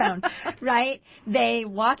out their phone, right? They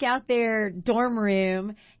walk out their dorm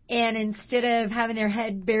room, and instead of having their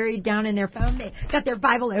head buried down in their phone, they got their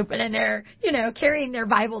Bible open, and they're, carrying their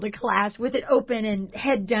Bible to class with it open and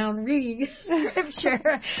head down reading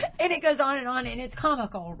scripture. And it goes on, and it's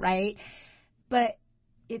comical, right? But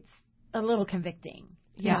it's a little convicting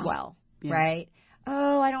as well, right?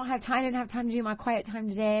 Oh, I don't have time. I didn't have time to do my quiet time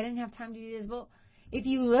today. I didn't have time to do this. Well, if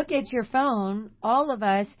you look at your phone, all of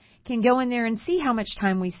us can go in there and see how much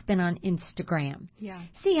time we spent on Instagram. Yeah.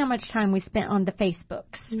 See how much time we spent on the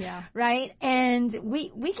Facebooks. Yeah. Right? And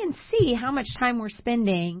we can see how much time we're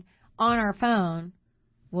spending on our phone.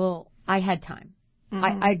 Well, I had time.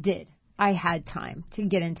 Mm-hmm. I did. I had time to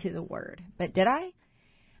get into the Word. But did I?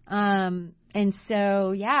 And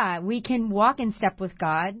so, we can walk in step with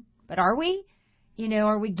God. But are we?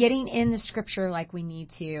 Are we getting in the Scripture like we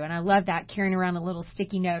need to? And I love that, carrying around a little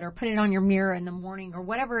sticky note or put it on your mirror in the morning or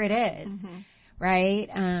whatever it is, right?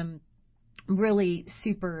 Really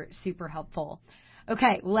super, super helpful.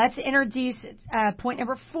 Okay, let's introduce point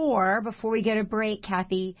number 4 before we go to break,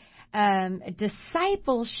 Cathy.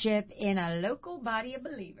 Discipleship in a local body of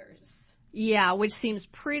believers. Yeah, which seems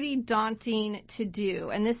pretty daunting to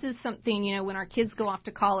do. And this is something, when our kids go off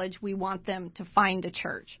to college, we want them to find a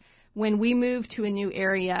church. When we move to a new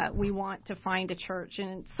area, we want to find a church.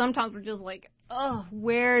 And sometimes we're just like, oh,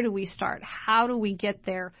 where do we start? How do we get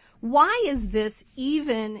there? Why is this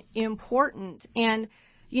even important? And,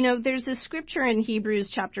 there's this scripture in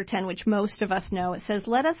Hebrews chapter 10, which most of us know. It says,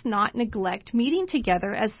 let us not neglect meeting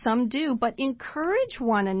together as some do, but encourage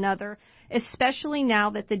one another, especially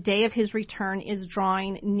now that the day of his return is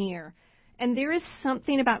drawing near. And there is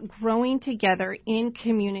something about growing together in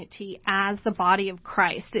community as the body of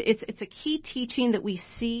Christ. It's a key teaching that we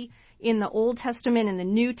see in the Old Testament and the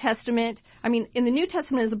New Testament. I mean, in the New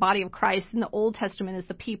Testament is the body of Christ, and the Old Testament is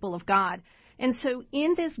the people of God. And so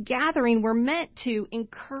in this gathering, we're meant to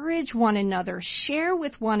encourage one another, share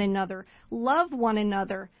with one another, love one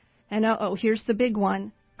another, and here's the big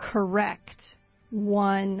one, correct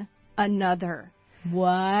one another.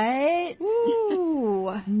 What?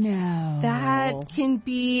 Ooh. No. That can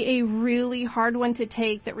be a really hard one to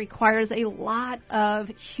take that requires a lot of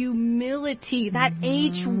humility. That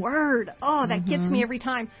H word. Oh, that gets me every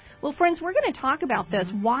time. Well, friends, we're going to talk about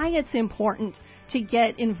this, why it's important to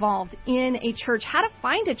get involved in a church, how to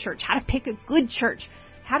find a church, how to pick a good church,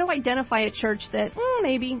 how to identify a church that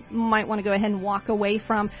maybe might want to go ahead and walk away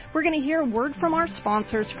from. We're going to hear a word from our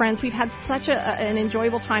sponsors, friends. We've had such an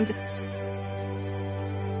enjoyable time to...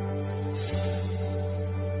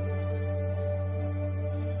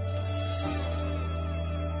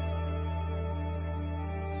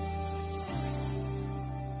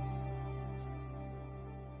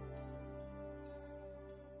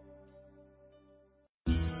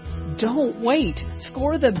 Don't wait.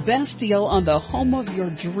 Score the best deal on the home of your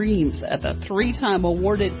dreams at the 3-time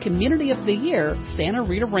awarded Community of the Year, Santa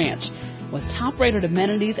Rita Ranch. With top-rated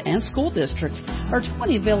amenities and school districts, our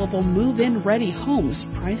 20 available move-in ready homes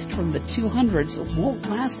priced from the 200s won't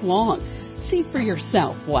last long. See for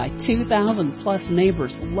yourself why 2,000-plus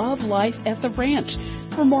neighbors love life at the ranch.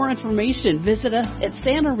 For more information, visit us at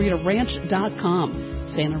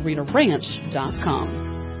SantaRitaRanch.com. SantaRitaRanch.com.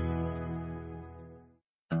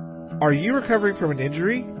 Are you recovering from an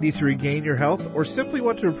injury, need to regain your health, or simply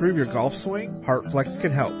want to improve your golf swing? HeartFlex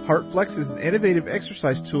can help. HeartFlex is an innovative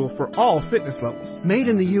exercise tool for all fitness levels. Made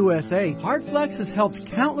in the USA, HeartFlex has helped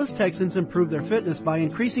countless Texans improve their fitness by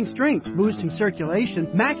increasing strength, boosting circulation,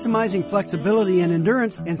 maximizing flexibility and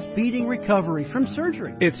endurance, and speeding recovery from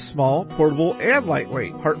surgery. It's small, portable, and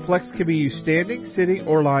lightweight. HeartFlex can be used standing, sitting,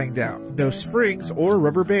 or lying down. No springs or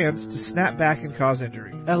rubber bands to snap back and cause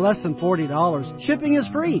injury. At less than $40, shipping is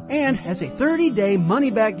free and has a 30-day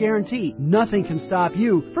money-back guarantee. Nothing can stop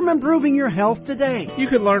you from improving your health today. You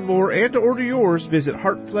can learn more and to order yours, visit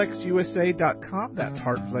HeartFlexUSA.com. That's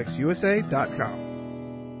HeartFlexUSA.com.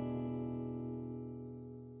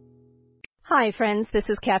 Hi, friends. This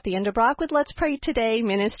is Cathy Endebrock with Let's Pray Today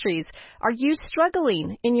Ministries. Are you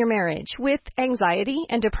struggling in your marriage with anxiety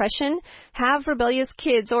and depression? Have rebellious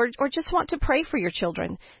kids or just want to pray for your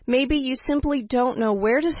children? Maybe you simply don't know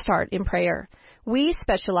where to start in prayer. We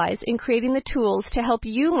specialize in creating the tools to help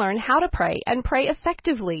you learn how to pray and pray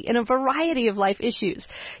effectively in a variety of life issues.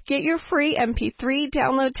 Get your free MP3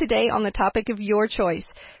 download today on the topic of your choice.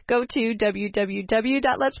 Go to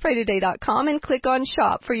www.letspraytoday.com and click on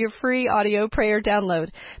Shop for your free audio prayer download.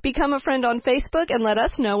 Become a friend on Facebook and let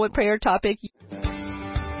us know what prayer topic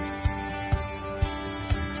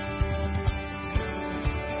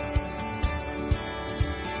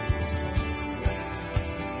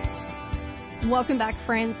Welcome back,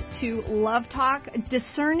 friends, to Love Talk,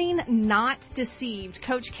 Discerning, Not Deceived.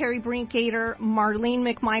 Coach Kerri Brinkoeter, Marlene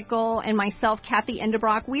McMichael, and myself, Cathy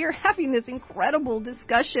Endebrock, we are having this incredible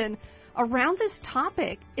discussion around this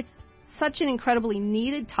topic. It's such an incredibly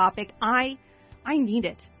needed topic. I need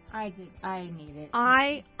it. I do. I need it.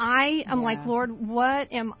 I am like, Lord,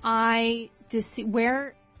 what am I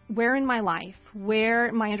where in my life,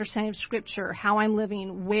 where my understanding of Scripture, how I'm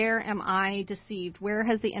living, where am I deceived? Where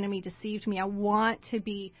has the enemy deceived me? I want to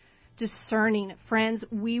be discerning. Friends,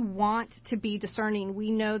 we want to be discerning.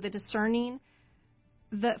 We know the discerning,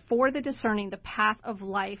 the path of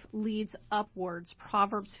life leads upwards.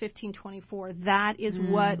 Proverbs 15:24. That is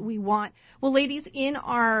what we want. Well, ladies, in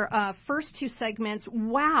our first two segments,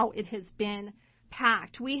 wow, it has been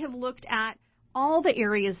packed. We have looked at all the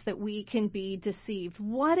areas that we can be deceived,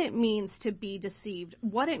 what it means to be deceived,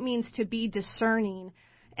 what it means to be discerning.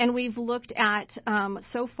 And we've looked at,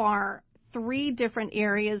 so far, 3 different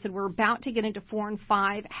areas, and we're about to get into 4 and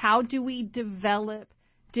 5. How do we develop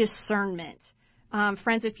discernment?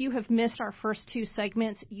 Friends, if you have missed our first 2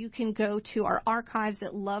 segments, you can go to our archives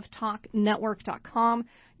at lovetalknetwork.com.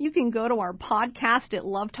 You can go to our podcast at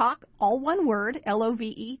Love Talk, all one word,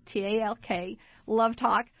 LOVETALK, Love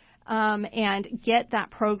Talk. And get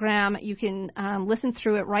that program. You can listen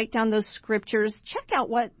through it, write down those scriptures, check out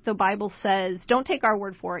what the Bible says. Don't take our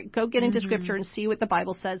word for it. Go get into Scripture and see what the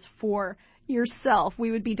Bible says for yourself.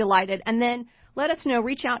 We would be delighted. And then let us know.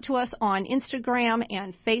 Reach out to us on Instagram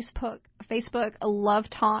and Facebook, Love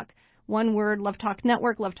Talk, one word, Love Talk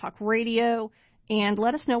Network, Love Talk Radio, and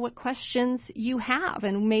let us know what questions you have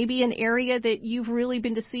and maybe an area that you've really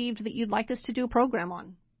been deceived that you'd like us to do a program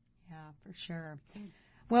on. Yeah, for sure.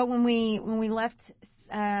 Well, when we left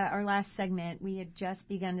our last segment, we had just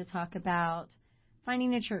begun to talk about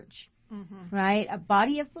finding a church, right? A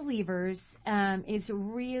body of believers is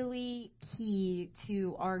really key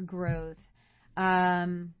to our growth.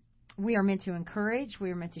 We are meant to encourage,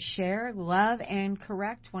 we are meant to share, love, and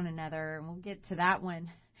correct one another. And we'll get to that one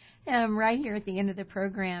right here at the end of the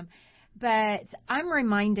program. But I'm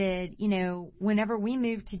reminded, whenever we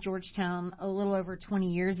moved to Georgetown a little over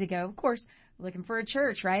 20 years ago, of course, looking for a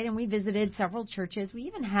church, right? And we visited several churches. We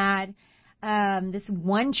even had this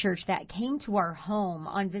one church that came to our home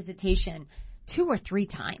on visitation 2 or 3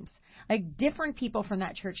 times. Like different people from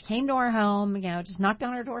that church came to our home, just knocked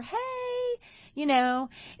on our door, hey,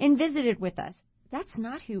 and visited with us. That's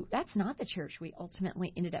not the church we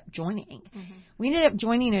ultimately ended up joining. We ended up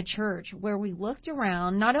joining a church where we looked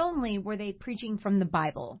around. Not only were they preaching from the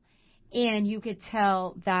Bible, and you could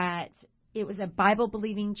tell that it was a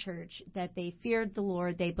Bible-believing church, that they feared the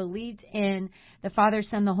Lord. They believed in the Father,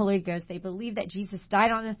 Son, the Holy Ghost. They believed that Jesus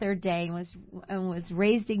died on the 3rd day and was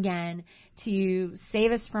raised again to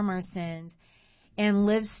save us from our sins and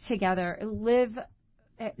live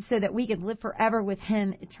so that we could live forever with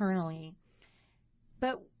Him eternally.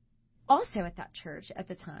 But also at that church at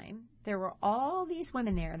the time, there were all these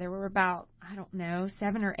women there. There were about,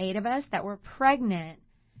 7 or 8 of us that were pregnant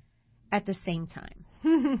at the same time.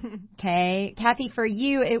 Okay. Cathy, for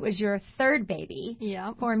you, it was your 3rd baby.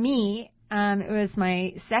 Yeah. For me, it was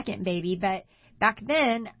my 2nd baby. But back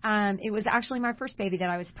then, it was actually my 1st baby that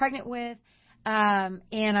I was pregnant with. And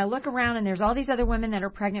I look around, and there's all these other women that are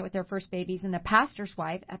pregnant with their 1st babies. And the pastor's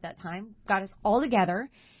wife at that time got us all together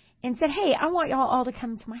and said, hey, I want y'all all to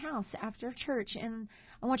come to my house after church. And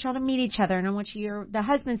I want y'all to meet each other. And I want the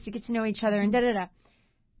husbands to get to know each other and da-da-da.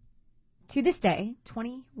 To this day,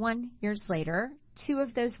 21 years later, 2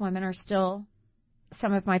 of those women are still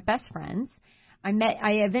some of my best friends.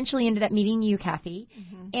 I eventually ended up meeting you, Cathy.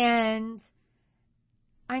 And,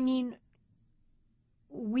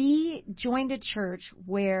 we joined a church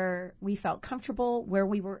where we felt comfortable, where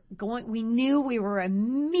we knew we were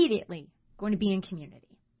immediately going to be in community.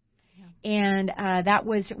 And that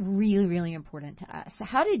was really, really important to us.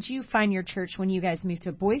 How did you find your church when you guys moved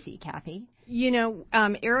to Boise, Cathy?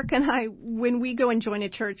 Eric and I, when we go and join a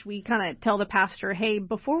church, we kind of tell the pastor, hey,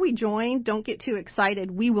 before we join, don't get too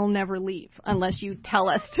excited. We will never leave unless you tell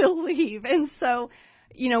us to leave. And so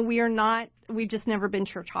we've just never been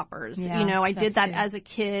church hoppers. Yeah, I did that true. as a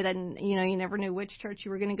kid, and, you never knew which church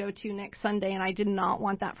you were going to go to next Sunday, and I did not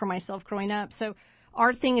want that for myself growing up. So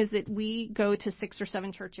our thing is that we go to 6 or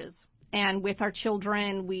 7 churches. And with our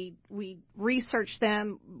children, we research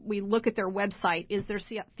them. We look at their website. Is their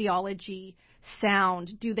theology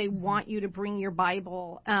sound? Do they want you to bring your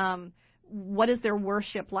Bible? What is their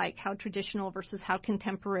worship like? How traditional versus how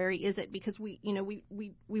contemporary is it? Because we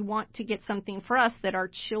want to get something for us that our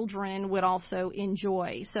children would also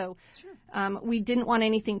enjoy. So we didn't want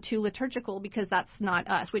anything too liturgical, because that's not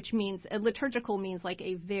us, which means liturgical means like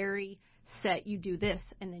a very set, you do this,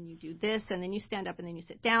 and then you do this, and then you stand up, and then you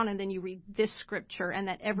sit down, and then you read this scripture, and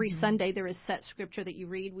that every Sunday there is set scripture that you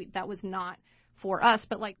read. That was not for us,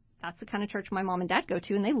 but that's the kind of church my mom and dad go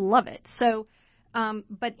to, and they love it. So,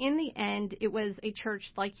 but in the end, it was a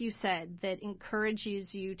church, like you said, that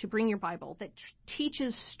encourages you to bring your Bible, that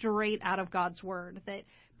teaches straight out of God's Word, that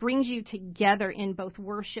brings you together in both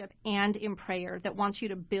worship and in prayer, that wants you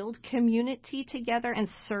to build community together and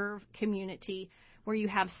serve community, where you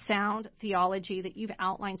have sound theology that you've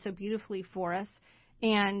outlined so beautifully for us,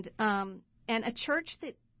 and a church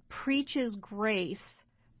that preaches grace,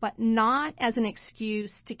 but not as an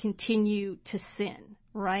excuse to continue to sin,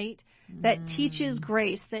 right? That teaches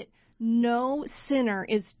grace, that no sinner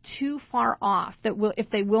is too far off, that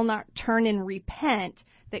if they will not turn and repent,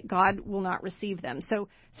 that God will not receive them. So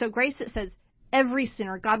grace that says, every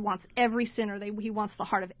sinner, God wants every sinner. He wants the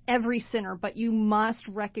heart of every sinner, but you must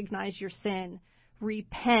recognize your sin,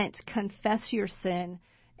 repent, confess your sin,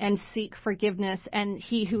 and seek forgiveness, and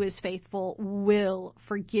He who is faithful will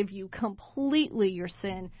forgive you completely your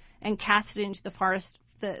sin and cast it into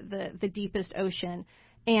the deepest ocean.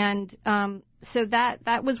 And so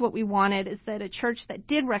that was what we wanted, is that a church that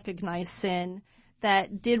did recognize sin,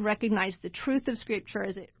 that did recognize the truth of Scripture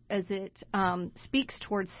as it speaks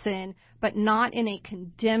towards sin, but not in a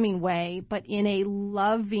condemning way, but in a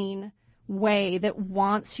loving way that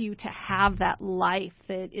wants you to have that life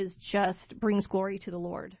that is just brings glory to the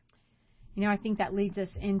Lord. I think that leads us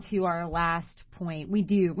into our last point.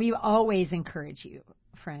 We always encourage you,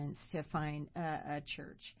 friends, to find a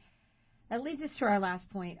church. That leads us to our last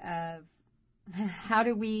point of how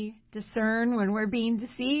do we discern when we're being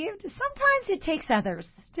deceived? Sometimes it takes others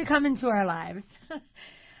to come into our lives.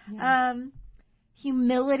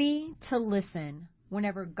 Humility to listen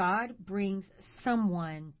whenever God brings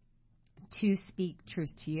someone to speak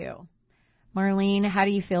truth to you. Marlene, how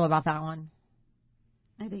do you feel about that one?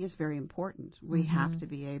 I think it's very important. We have to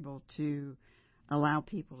be able to allow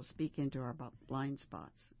people to speak into our blind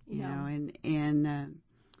spots, you know, and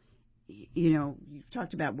you've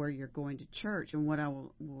talked about where you're going to church, and what I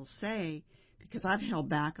will say, because I've held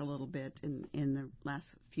back a little bit in the last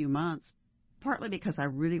few months, partly because I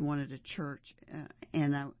really wanted a church,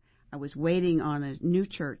 and I was waiting on a new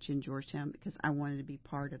church in Georgetown because I wanted to be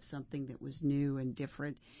part of something that was new and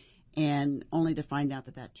different, and only to find out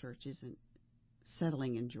that church isn't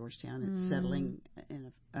settling in Georgetown. It's settling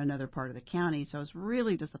in another part of the county, so I was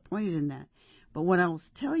really disappointed in that. But what I will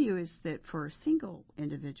tell you is that for single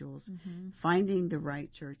individuals, finding the right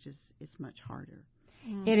church is much harder.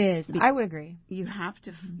 It is. I would agree. You have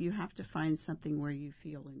to find something where you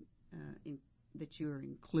feel that you are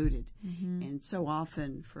included. And so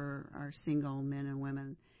often for our single men and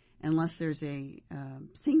women, unless there's a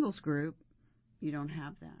singles group, you don't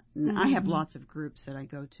have that. And I have lots of groups that I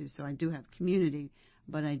go to, so I do have community,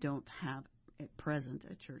 but I don't have at present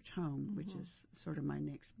a church home, which is sort of my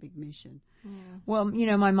next big mission. Well,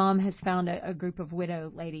 my mom has found a group of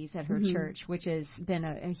widow ladies at her church, which has been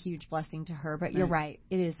a huge blessing to her. But you're right,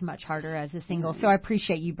 it is much harder as a single. So I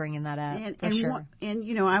appreciate you bringing that up. Sure.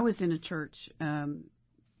 I was in a church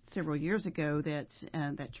several years ago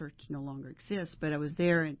that church no longer exists, but I was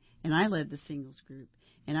there and I led the singles group,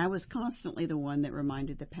 and I was constantly the one that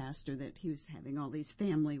reminded the pastor that he was having all these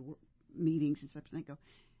family meetings and stuff, and I go,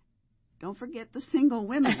 don't forget the single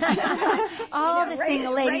women. The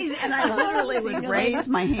single ladies. And I literally would raise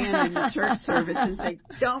my hand in the church service and say,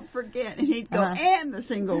 don't forget. And he'd go, and the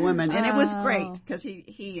single women. And it was great because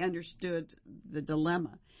he understood the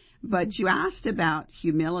dilemma. But you asked about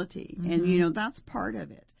humility, and, that's part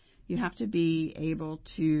of it. You have to be able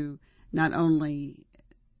to not only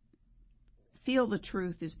feel the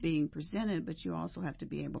truth is being presented, but you also have to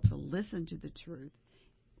be able to listen to the truth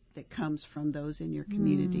that comes from those in your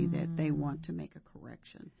community that they want to make a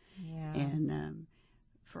correction. Yeah. And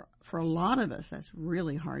for a lot of us, that's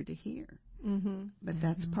really hard to hear. But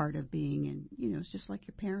that's part of being in, it's just like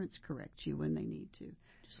your parents correct you when they need to,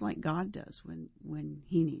 just like God does when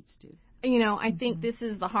He needs to. I think this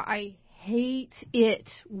is I hate it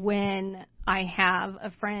when I have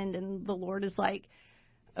a friend and the Lord is like,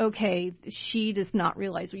 okay, she does not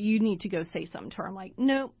realize you need to go say something to her. I'm like,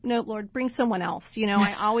 nope, Lord, bring someone else.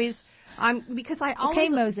 Okay,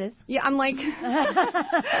 Moses. Yeah, I'm like,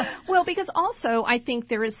 well, because also I think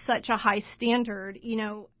there is such a high standard.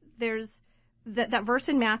 There's that verse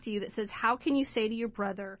in Matthew that says, how can you say to your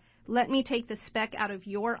brother, let me take the speck out of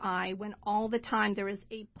your eye, when all the time there is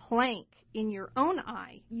a plank in your own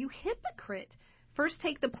eye? You hypocrite. First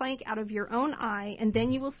take the plank out of your own eye, and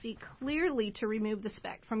then you will see clearly to remove the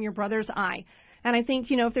speck from your brother's eye. And I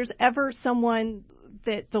think, if there's ever someone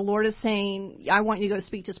that the Lord is saying, I want you to go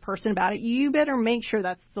speak to this person about it, you better make sure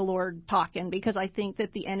that's the Lord talking, because I think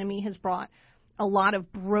that the enemy has brought a lot of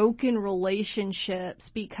broken relationships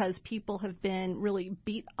because people have been really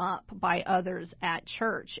beat up by others at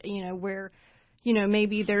church, where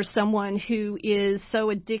maybe there's someone who is so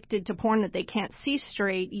addicted to porn that they can't see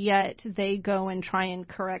straight, yet they go and try and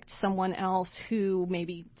correct someone else who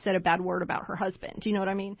maybe said a bad word about her husband. Do you know what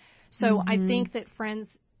I mean? So I think that, friends,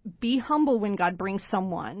 be humble when God brings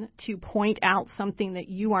someone to point out something that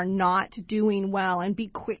you are not doing well, and be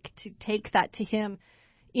quick to take that to Him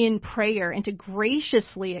in prayer and to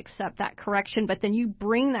graciously accept that correction. But then you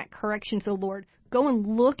bring that correction to the Lord. Go and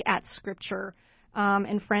look at Scripture.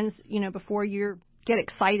 And friends, before you get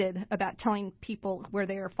excited about telling people where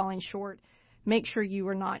they are falling short, make sure you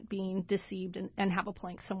are not being deceived and have a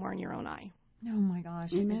plank somewhere in your own eye. Oh my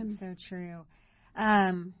gosh, Amen. It's so true.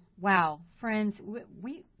 Wow, friends,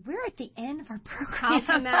 we're at the end of our program. How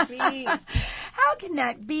can that be? How can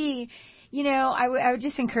that be? I would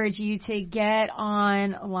just encourage you to get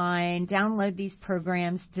online, download these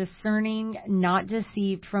programs, Discerning, Not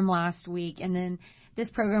Deceived from last week, and then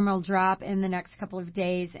this program will drop in the next couple of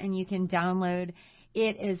days, and you can download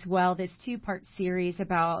it as well. This 2-part series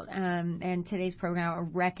about, and today's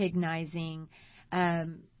program, recognizing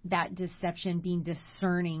that deception, being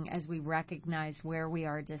discerning as we recognize where we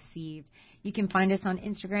are deceived. You can find us on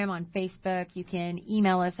Instagram, on Facebook. You can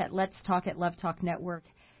email us at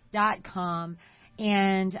letstalk@lovetalknetwork.com.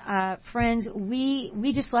 And friends,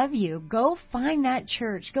 we just love you. Go find that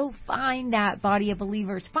church. Go find that body of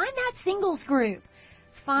believers. Find that singles group.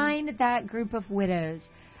 Find that group of widows.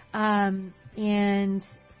 And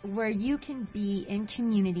where you can be in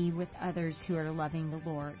community with others who are loving the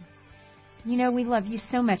Lord. We love you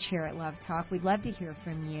so much here at Love Talk. We'd love to hear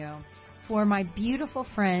from you. For my beautiful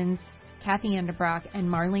friends, Cathy Endebrock and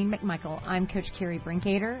Marlene McMichael, I'm Coach Kerri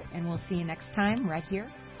Brinkoeter, and we'll see you next time right here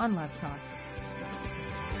on Love Talk.